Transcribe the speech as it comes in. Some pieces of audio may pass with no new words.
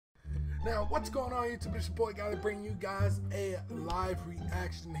Now, what's going on YouTube? It's your boy Guy to bring you guys a live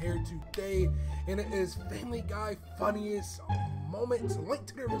reaction here today, and it is Family Guy funniest moments. Link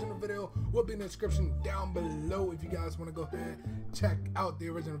to the original video will be in the description down below if you guys want to go ahead and check out the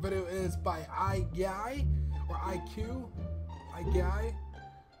original video. It is by iGuy or IQ. iGuy.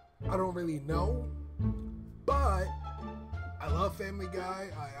 I don't really know, but I love Family Guy.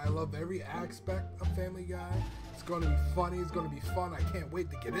 I love every aspect of Family Guy. It's going to be funny. It's going to be fun. I can't wait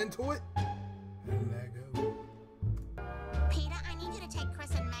to get into it. And let go. Peter, I need you to take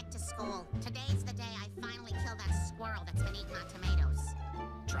Chris and Meg to school. Today's the day I finally kill that squirrel that's been eating our tomatoes.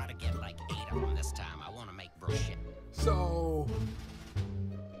 Try to get like 8 of them this time. I want to make bro shit. So...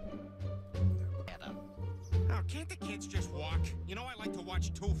 Oh, can't the kids just walk? You know I like to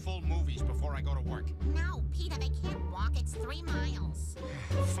watch 2 full movies before I go to work. No, Peter, they can't walk. It's 3 miles.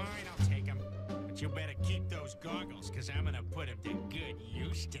 Fine, I'll take them. But you better keep those goggles, because I'm going to put them to good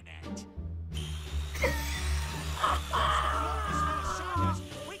use tonight.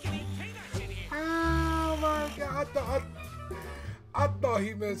 We can eat peanuts in here. Oh my God, I thought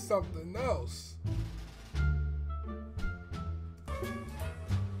he meant something else.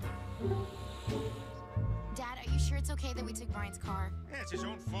 Dad, are you sure it's okay that we took Brian's car? Yeah, it's his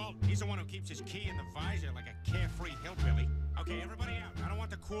own fault. He's the one who keeps his key in the visor like a carefree hillbilly. Okay, everybody out. I don't want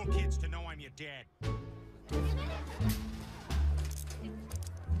the cool kids to know I'm your dad.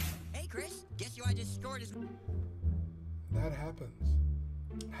 Hey, Chris, guess who I just scored his... That happens.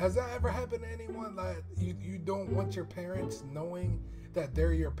 Has that ever happened to anyone? Like you don't want your parents knowing that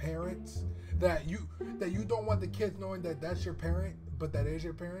they're your parents? That you don't want the kids knowing that that's your parent, but that is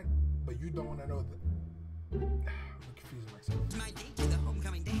your parent, but you don't want to know that. I'm confusing myself. My date to the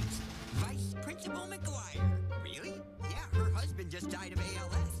homecoming dance. Vice Principal McGuire. Really? Yeah, her husband just died of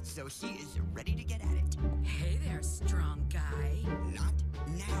ALS, so she is ready to get at it. Hey there, strong guy. Not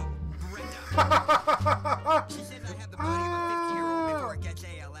now, Brenda. She says I have the body of a 50-year-old before it gets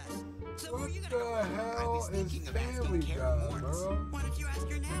ALS. So who are you gonna go with? I was thinking of asking Kara Morris. Why don't you ask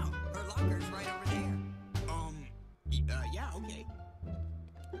her now? Her locker's right over there. Yeah, okay.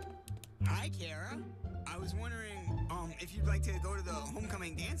 Hi, Kara. I was wondering, if you'd like to go to the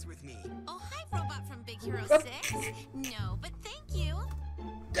homecoming dance with me. Oh, hi, Robot from Big Hero 6. No, but thank you.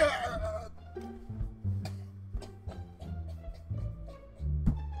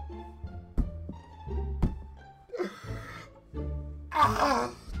 Ah!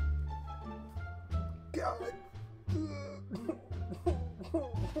 God.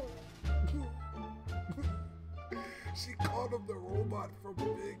 She called him the robot from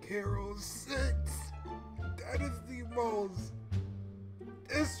Big Hero 6. That is the most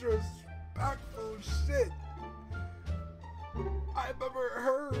disrespectful shit I've ever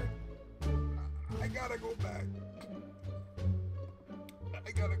heard. I gotta go back.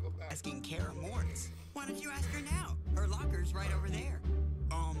 Asking Kara Morris. Why don't you ask her now? Her locker's right over there.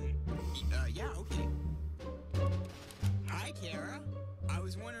 Yeah, okay. Hi, Kara. I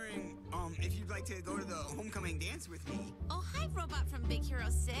was wondering, if you'd like to go to the homecoming dance with me. Oh, hi, Robot from Big Hero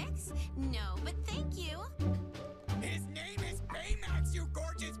 6. No, but thank you. His name is Baymax, you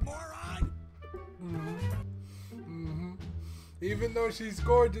gorgeous moron! Even though she's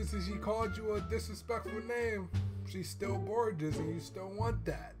gorgeous and she called you a disrespectful name, she's still gorgeous and you still want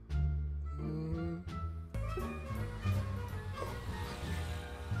that.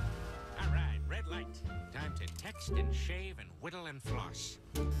 All right, red light. Time to text and shave and whittle and floss.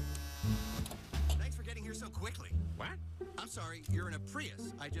 Thanks for getting here so quickly. What? I'm sorry, you're in a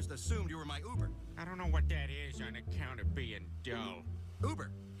Prius. I just assumed you were my Uber. I don't know what that is on account of being dull.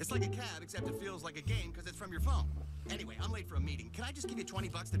 Uber. It's like a cab, except it feels like a game because it's from your phone. Anyway, I'm late for a meeting. Can I just give you 20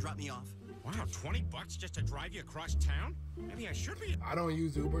 bucks to drop me off? Wow, 20 bucks just to drive you across town? Maybe I should be. I don't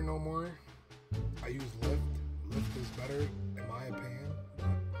use Uber no more. I use Lyft. Lyft is better in my opinion.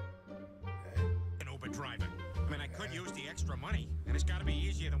 An Uber driver. I mean, I could use the extra money, and it's got to be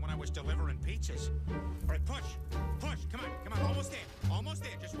easier than when I was delivering pizzas. All right, push, push, come on, almost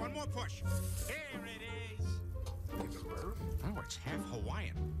there, just one more push. There it is. Oh, it's half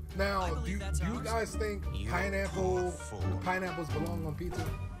Hawaiian. Now, do you guys think pineapples belong on pizza?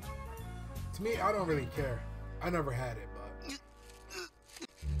 To me, I don't really care. I never had it, but.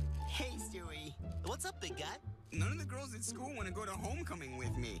 Hey, Stewie. What's up, big guy? None of the girls at school want to go to homecoming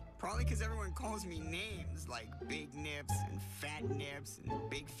with me. Probably because everyone calls me names like Big Nips and Fat Nips and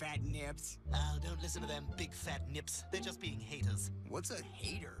Big Fat Nips. Oh, don't listen to them big fat nips. They're just being haters. What's a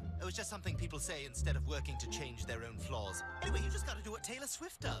hater? It was just something people say instead of working to change their own flaws. Anyway, you just gotta do what Taylor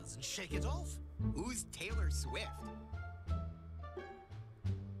Swift does and shake it off. Who's Taylor Swift?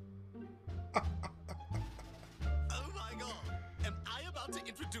 Oh my God. Am I about to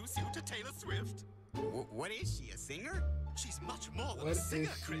introduce you to Taylor Swift. What is she, a singer? She's much more than What a singer,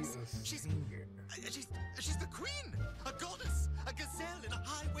 is she Chris. a She's singer? she's the queen, a goddess, a gazelle in a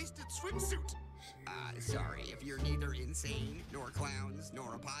high-waisted swimsuit. Sorry, if you're neither insane, nor clowns,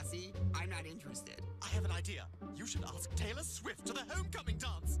 nor a posse, I'm not interested. I have an idea. You should ask Taylor Swift to the homecoming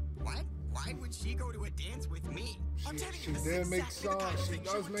dance. What? Why would she go to a dance with me? I'm telling you, this is exactly the kind of thing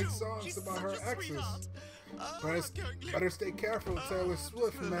she would do. She's about such her a exes. sweetheart. Better stay careful with Taylor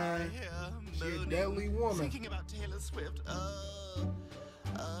Swift, man. She's a deadly woman. Thinking about Taylor Swift.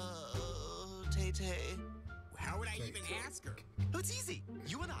 Tay-Tay. How would I even ask her? Oh, it's easy.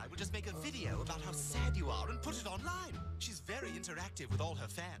 You and I will just make a video about how sad you are and put it online. She's very interactive with all her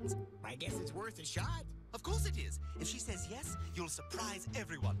fans. I guess it's worth a shot. Of course it is. If she says yes, you'll surprise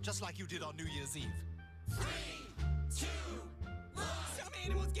everyone, just like you did on New Year's Eve. 3, 2, 1. Some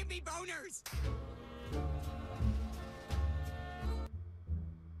animals give me boners.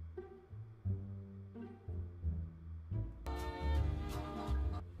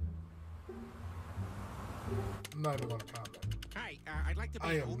 I'm not even gonna comment. Hi, I'd like to be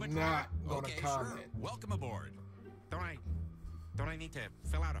I an am Uber not driver. gonna comment. Sure. Welcome aboard. Don't I need to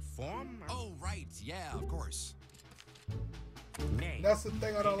fill out a form? Or- Oh, right. Yeah, of course. Nay. That's the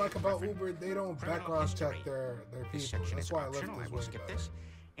thing I don't like about Reference Uber. They don't criminal background check history. their This people. section That's is why I left optional. I this will way. skip Though. this.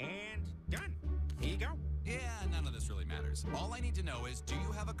 And done. Here you go. Yeah, none of this really matters. All I need to know is, do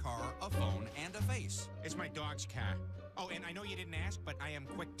you have a car, a phone, and a face? It's my dog's car. Oh, and I know you didn't ask, but I am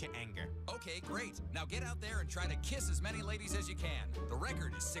quick to anger. Okay, great. Now get out there and try to kiss as many ladies as you can. The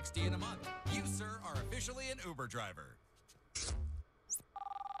record is 60 in a month. You, sir, are officially an Uber driver.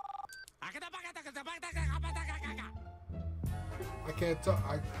 I can't tell.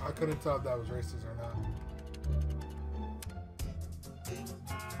 I couldn't tell if that was racist or not.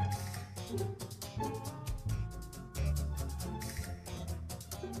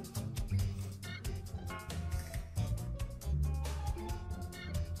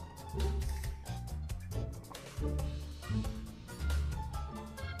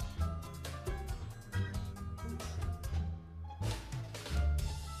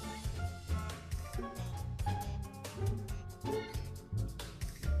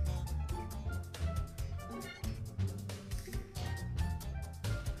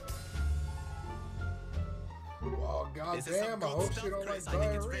 Oh, goddamn, I hope she don't like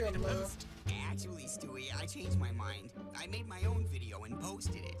diarrhea, man. Actually, Stewie, I changed my mind. I made my own video and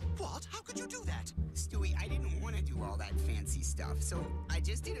posted it. What? How could you do that? Stewie, I didn't want to do all that fancy stuff, so I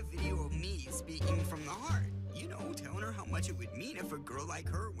just did a video of me speaking from the heart. You know, telling her how much it would mean if a girl like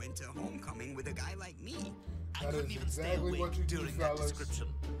her went to homecoming with a guy like me. I That couldn't is even stay exactly awake what you do, during that fellas. description.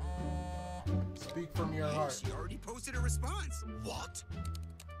 Speak from your Hey, heart. she already posted a response. What?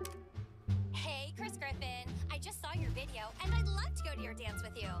 Hey, Chris Griffin. I just saw your video, and I'd love to go to your dance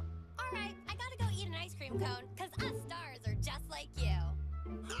with you. All right, I gotta go eat an ice cream cone, because us stars are just like you.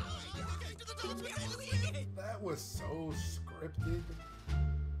 That was so scripted.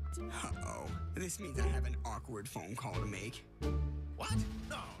 Uh-oh. This means I have an awkward phone call to make. What?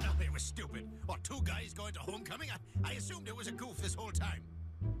 No, it was stupid. What, two guys going to homecoming? I assumed it was a goof this whole time.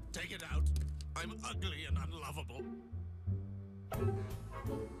 Take it out. I'm ugly and unlovable.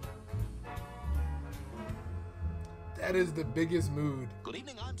 That is the biggest mood. Good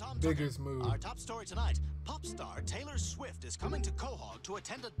evening, I'm Tom Biggest Tucker. move. Our top story tonight, pop star Taylor Swift is coming to Quahog to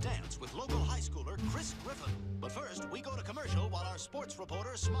attend a dance with local high schooler Chris Griffin. But first, we go to commercial while our sports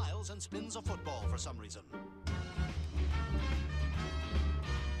reporter smiles and spins a football for some reason.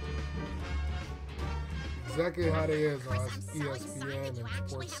 Exactly how they is on Chris, I'm so ESPN excited and you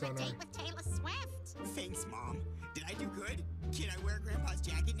actually Sports have a Center. date with Taylor Swift. Thanks, Mom. Did I do good? Can I wear Grandpa's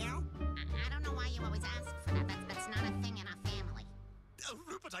jacket now? I don't know why you always ask for that. That's not a thing in our family. Oh,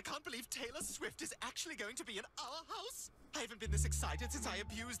 Rupert, I can't believe Taylor Swift is actually going to be in our house. I haven't been this excited since I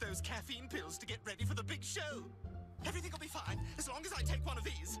abused those caffeine pills to get ready for the big show. Everything will be fine as long as I take one of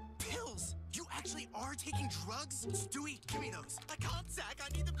these. Pills? You actually are taking drugs? Stewie, give me those. I can't, Zach. I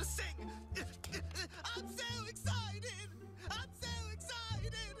need them to sing. I'm so excited. I'm so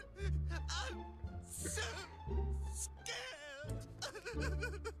excited. I'm so scared.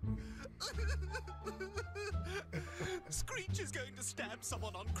 Screech is going to stab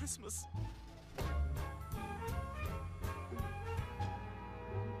someone on Christmas.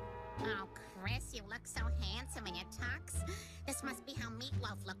 Oh, Chris, you look so handsome in your tux. This must be how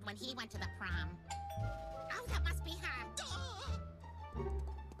Meatloaf looked when he went to the prom. Oh, that must be her.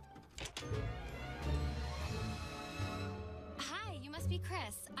 Hi, you must be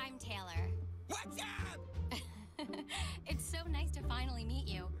Chris. I'm Taylor. What's up? It's so nice to finally meet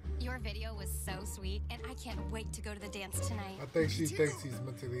you. Your video was so sweet, and I can't wait to go to the dance tonight. I think she thinks he's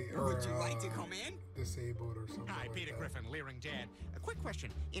mentally Would you like to come in? disabled or something. Hi, like Peter that. Griffin, leering dad. A quick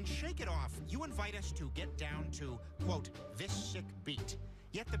question. In Shake It Off, you invite us to get down to, quote, this sick beat.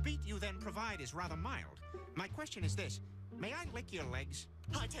 Yet the beat you then provide is rather mild. My question is this. May I lick your legs?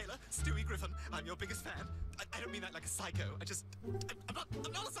 Hi, Taylor. Stewie Griffin. I'm your biggest fan. I don't mean that like a psycho.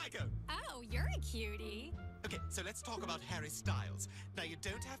 I'm not a psycho. Oh, you're a cutie. Okay, so let's talk about Harry Styles. Now, you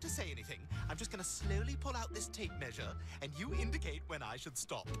don't have to say anything. I'm just gonna slowly pull out this tape measure, and you indicate when I should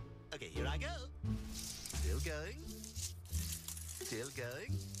stop. Okay, here I go. Still going. Still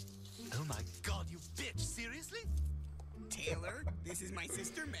going. Oh my God, you bitch! Seriously? Taylor, this is my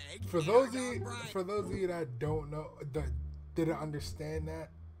sister Meg. For those of you that don't know, that didn't understand that,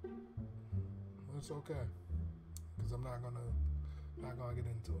 it's okay, because I'm not gonna get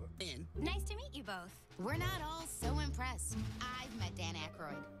into it. Nice to meet you both. We're not all so impressed. I've met Dan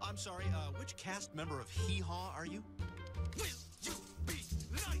Aykroyd. I'm sorry, which cast member of Hee Haw are you? Will you be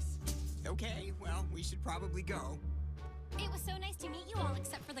nice? Okay, well, we should probably go. It was so nice to meet you all,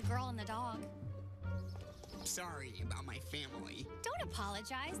 except for the girl and the dog. Sorry about my family. Don't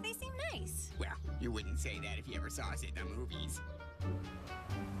apologize. They seem nice. Well, you wouldn't say that if you ever saw us in the movies.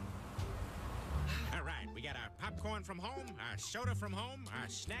 All right, we got our popcorn from home, our soda from home, our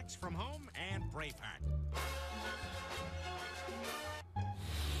snacks from home, and Braveheart.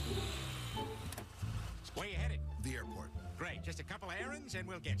 Where you headed? The airport. Great, just a couple of errands and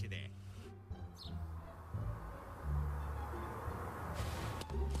we'll get you there.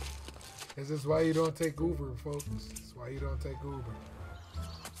 This is why you don't take Uber, folks. This is why you don't take Uber.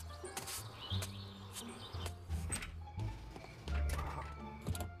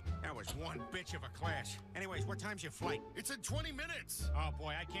 That was one bitch of a class. Anyways, what time's your flight? It's in 20 minutes. Oh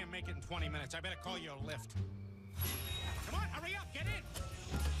boy, I can't make it in 20 minutes. I better call you a lift. Come on, hurry up, get in.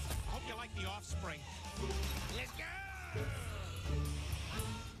 I hope you like The Offspring. Let's go!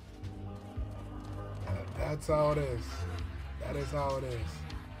 That's how it is. That is how it is.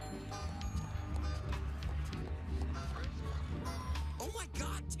 Oh my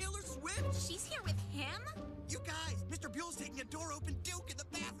God, Taylor Swift! She's here with him? You guys, Mr. Buell's taking a door-open Duke in the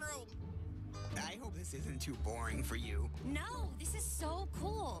bathroom. I hope this isn't too boring for you. No, this is so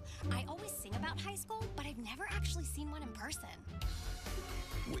cool. I always sing about high school, but I've never actually seen one in person.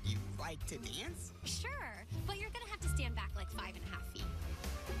 Would you like to dance? Sure, but you're gonna have to stand back like 5.5 feet.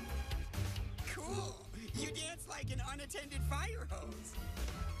 Cool! You dance like an unattended fire hose.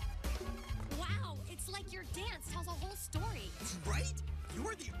 Wow, it's like your dance tells a whole story. Right?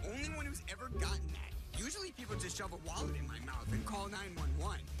 You're the only one who's ever gotten that. Usually people just shove a wallet in my mouth and call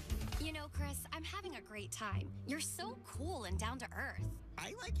 911. You know, Chris, I'm having a great time. You're so cool and down to earth.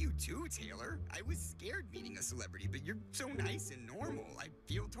 I like you too, Taylor. I was scared meeting a celebrity, but you're so nice and normal. I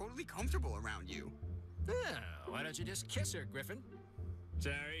feel totally comfortable around you. Oh, why don't you just kiss her, Griffin?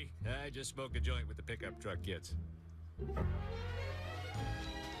 Sorry, I just smoked a joint with the pickup truck kids.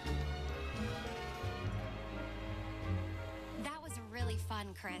 That was really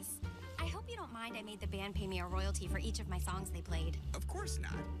fun, Chris. I hope you don't mind I made the band pay me a royalty for each of my songs they played. Of course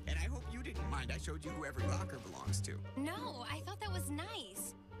not. And I hope you didn't mind I showed you who every locker belongs to. No, I thought that was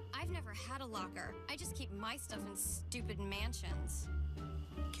nice. I've never had a locker. I just keep my stuff in stupid mansions.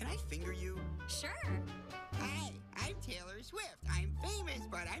 Can I finger you? Sure. Hi, I'm Taylor Swift. I'm famous,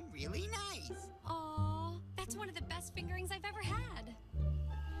 but I'm really nice. Aw, that's one of the best fingerings I've ever had.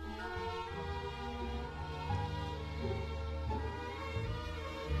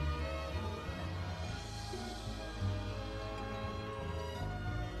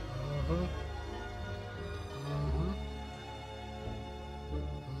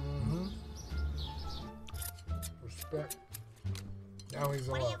 Respect. Now he's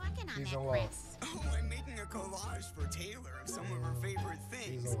What alive. are you working on He's there, alive. Chris? Oh, I'm making a collage for Taylor of some of her favorite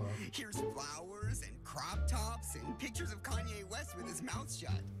things. He's alive. Here's flowers and crop tops and pictures of Kanye West with his mouth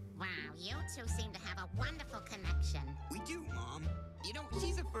shut. Wow, you two seem to have a wonderful connection. We do, Mom. You know,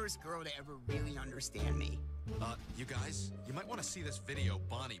 she's the first girl to ever really understand me. You guys, you might want to see this video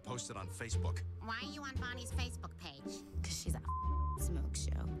Bonnie posted on Facebook. Why are you on Bonnie's Facebook page? Because she's a smoke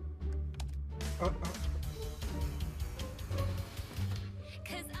show.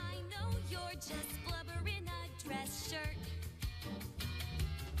 Cause I know you're just blubber in a dress shirt.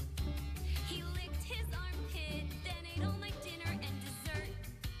 He licked his armpit, then ate all my dinner and dessert.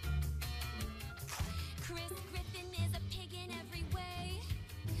 Chris Griffin is a pig in every way.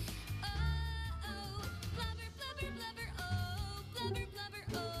 Oh, oh, blubber, blubber, blubber, oh, blubber, blubber,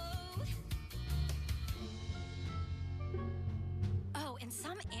 oh. Oh, and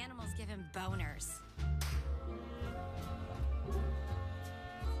some animals give him boners.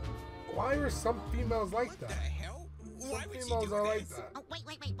 Why are some females like that? What the hell? Why Some would she females do are like this? that. Oh,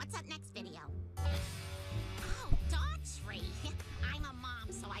 wait. What's up next video? Oh, dog tree. I'm a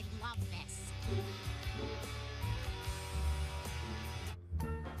mom, so I love this.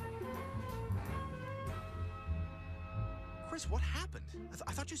 Chris, what happened?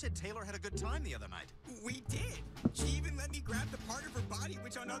 I thought you said Taylor had a good time the other night. We did. She even let me grab the part of her body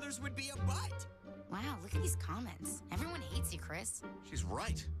which on others would be a butt. Wow, look at these comments. Everyone hates you, Chris. She's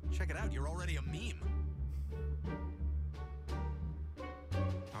right. Check it out. You're already a meme.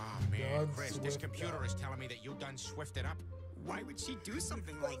 Oh, man, Done Chris, this Swift computer up. is telling me that you done Swifted up. Why would she do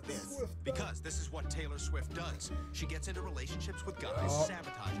something like this? Because this is what Taylor Swift does. She gets into relationships with guys, Yup.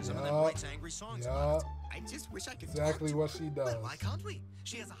 sabotages them, and then Yup. writes angry songs Yup. about it. I just wish I could Exactly talk to what her. she does. Well, why can't we?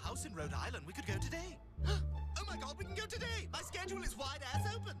 She has a house in Rhode Island. We could go today. Oh my god, we can go today. My schedule is wide ass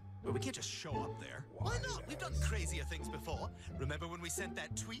open. But we can't just show up there. Why not? We've done crazier things before. Remember when we sent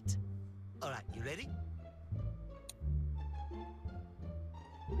that tweet? All right, you ready?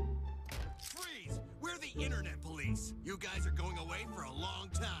 Freeze! We're the internet police. You guys are going away for a long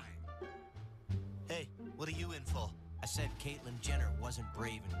time. Hey, what are you in for? I said Caitlyn Jenner wasn't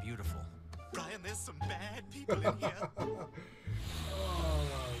brave and beautiful. Brian, there's some bad people in here. Oh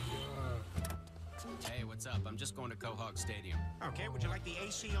my god. Hey, what's up? I'm just going to Quahog Stadium. Okay, would you like the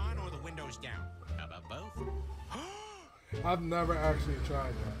AC on or the windows down? How about both? I've never actually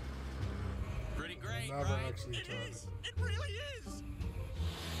tried that. Pretty great, Never right? actually It tried is. it. It really is.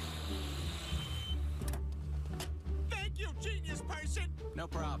 Thank you, genius person! No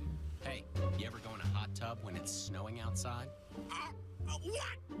problem. Hey, you ever go in a hot tub when it's snowing outside?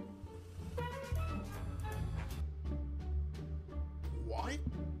 What? What?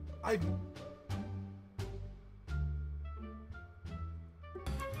 I.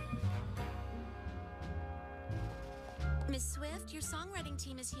 Miss Swift, your songwriting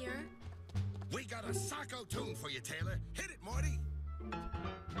team is here. We got a socko tune for you, Taylor. Hit it, Morty.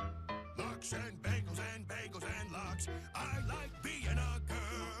 Locks and bagels and locks. I like being a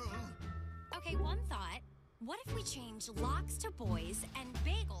girl. Okay, one thought. What if we change locks to boys and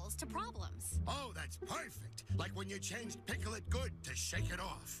bagels to problems? Oh, that's perfect. Like when you changed Pickle It Good to Shake It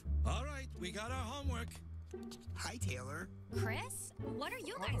Off. All right, we got our homework. Hi, Taylor. Chris, what are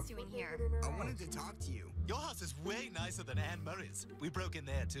you guys doing here? I wanted to talk to you. Your house is way nicer than Anne Murray's. We broke in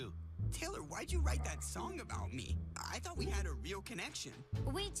there, too. Taylor, why'd you write that song about me? I thought we had a real connection.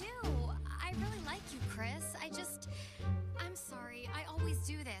 We do. I really like you, Chris. I'm sorry. I always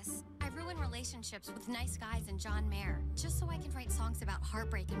do this. I ruin relationships with nice guys and John Mayer just so I can write songs about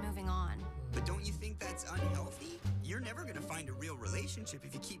heartbreak and moving on. But don't you think that's unhealthy? You're never gonna find a real relationship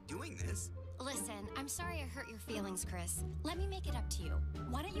if you keep doing this. Listen, I'm sorry I hurt your feelings, Chris. Let me make it up to you.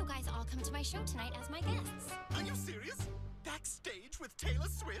 Why don't you guys all come to my show tonight as my guests? Are you serious? Backstage with Taylor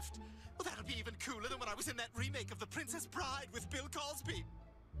Swift? Well, that'll be even cooler than when I was in that remake of The Princess Bride with Bill Cosby.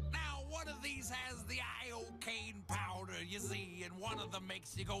 Now, one of these has the iocane powder, you see, and one of them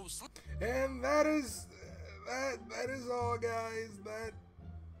makes you go slip. And that is all, guys. That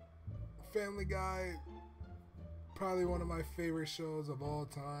Family Guy, probably one of my favorite shows of all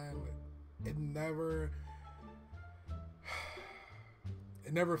time. It never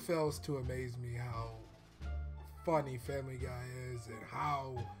fails to amaze me how funny Family Guy is and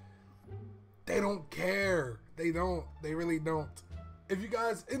how they don't care. They really don't. If you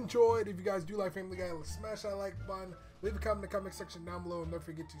guys enjoyed, if you guys do like Family Guy, smash that like button, leave a comment in the comment section down below, and don't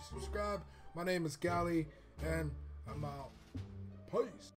forget to subscribe. My name is Gally, and I'm out. Peace.